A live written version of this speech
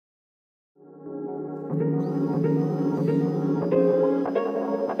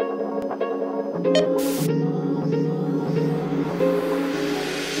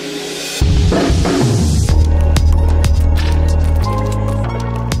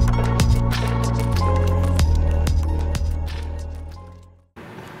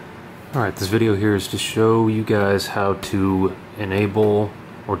Alright, this video here is to show you guys how to enable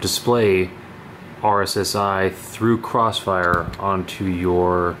or display RSSI through Crossfire onto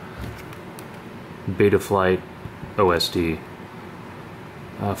your Betaflight OSD.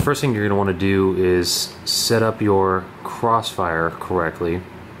 First thing you're going to want to do is set up your Crossfire correctly.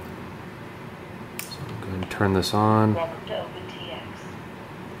 So I'm going to turn this on. Welcome to OpenTX.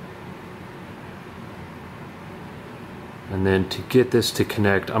 And then to get this to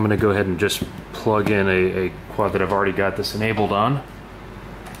connect, I'm going to go ahead and just plug in a quad that I've already got this enabled on.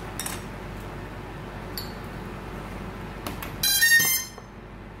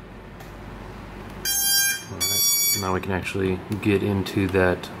 Alright, now we can actually get into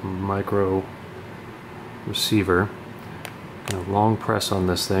that micro receiver. Kind of long press on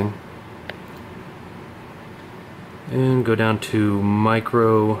this thing. And go down to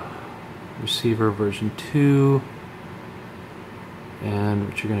micro receiver version 2. And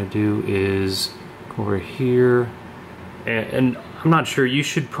what you're going to do is go over here, and I'm not sure, you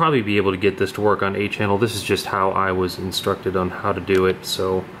should probably be able to get this to work on 8 channel. This is just how I was instructed on how to do it,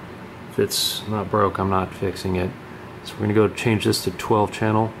 so if it's not broke, I'm not fixing it. So we're going to go change this to 12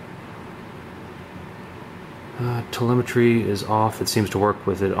 channel. Telemetry is off, it seems to work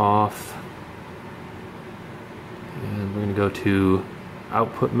with it off. And we're going to go to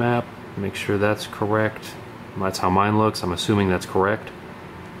output map, make sure that's correct. That's how mine looks. I'm assuming that's correct.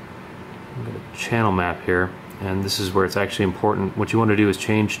 I'm going to channel map here, and this is where it's actually important. What you want to do is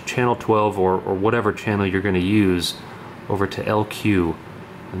change channel 12 or whatever channel you're going to use over to LQ.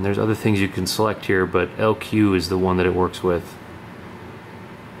 And there's other things you can select here, but LQ is the one that it works with.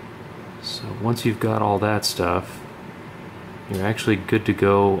 So once you've got all that stuff, you're actually good to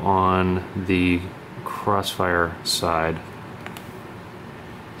go on the Crossfire side.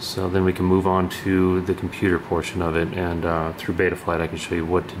 So then we can move on to the computer portion of it, and through Betaflight I can show you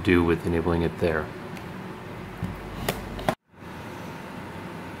what to do with enabling it there.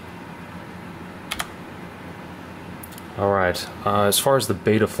 Alright, as far as the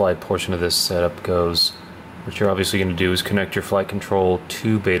Betaflight portion of this setup goes, what you're obviously going to do is connect your flight control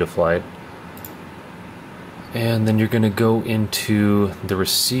to Betaflight, and then you're going to go into the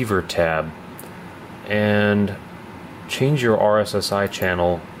receiver tab and change your RSSI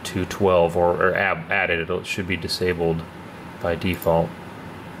channel to 12, or add it. It should be disabled by default.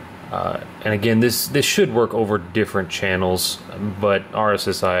 And again, this should work over different channels, but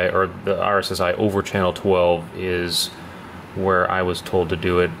RSSI, or the RSSI over channel 12, is where I was told to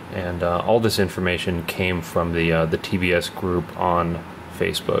do it, and all this information came from the TBS group on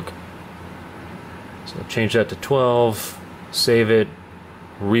Facebook. So change that to 12, save it,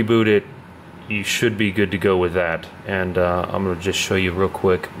 reboot it. You should be good to go with that, and I'm going to just show you real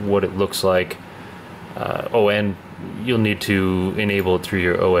quick what it looks like. Oh, and you'll need to enable it through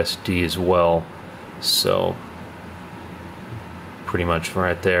your OSD as well, so pretty much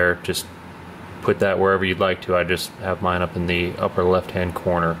right there, just put that wherever you'd like to. I just have mine up in the upper left hand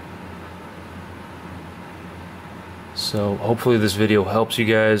corner. So hopefully this video helps you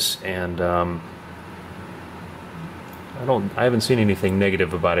guys, and I haven't seen anything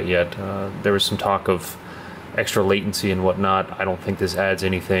negative about it yet. There was some talk of extra latency and whatnot. I don't think this adds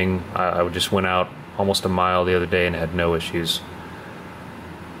anything. I just went out almost a mile the other day and had no issues.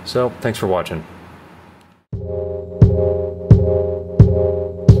 So, thanks for watching.